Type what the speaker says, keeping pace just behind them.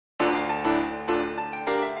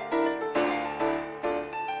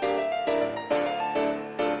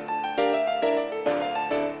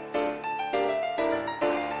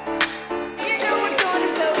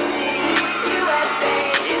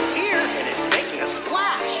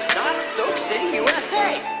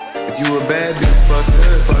If you a bad bitch,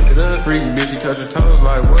 fuck it up. Freak bitch, you touch your toes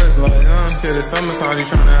like what? Like, She said it's summertime, you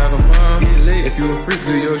tryna have some fun. Get lit. If you a freak,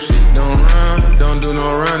 do your shit, don't run. Don't do no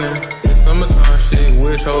running. It's summertime shit,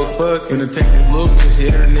 wish hoes fuck. Finna take this little bitch,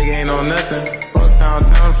 yeah, the nigga ain't on nothing. Fuck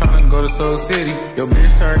downtown, tryna go to Soul City. Your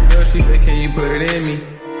bitch turned up, she said, can you put it in me?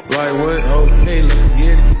 Like what? Okay, let's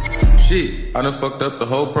get it. Shit, I done fucked up the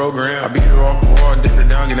whole program. I beat her off the wall, dick her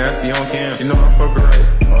down, get nasty on cam. She know I fuck her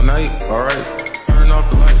right, all night, alright. Turn off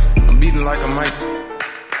the lights, I'm beating like a mic.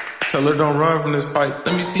 Tell her don't run from this pipe.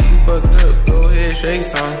 Let me see you fucked up, go ahead, shake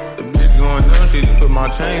some. The bitch going dumb, she just put my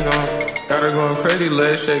chains on. Got her going crazy,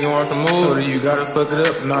 legs shaking, watch her move. Told her you gotta fuck it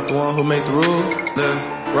up, not the one who make the rules.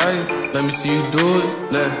 Left, right, let me see you do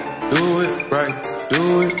it. Left, do it, right,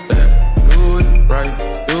 do it. Left, do it, right,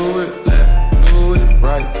 do it. Left, do it,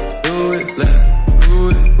 right. Do it, left, do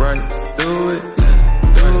it, right, do it,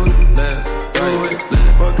 left, do it, left, do it,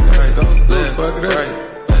 left, fuck it right, go left, fuck it right,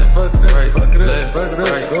 left, fuck it right, fuck it up, fuck it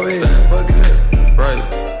right, go ahead, fuck it up, right,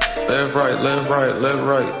 left, right, left, right, left,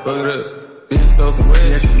 right, fuck it up. Bitch soaking wet,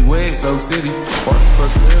 yeah she wet, Soak City,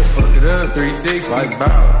 fuck it up, 360, like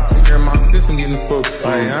bow. Take care of my system, getting fucked,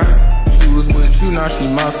 like She was with you, now she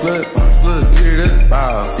my slut, beat it up,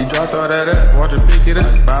 bow. She dropped all that up, watch her pick it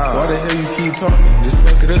up, bow. Why the hell you keep talking, just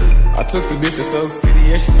fuck it up. I took the bitch to Soak City,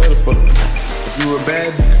 yeah she got a fuck. If you a bad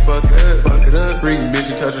bitch, fuck it up. Freak bitch,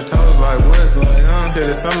 you touch your toes like what? Like, Said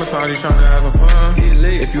it's summertime, you tryna have some fun. Get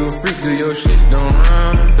lit. If you a freak, do your shit, don't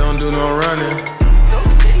run. Don't do no running.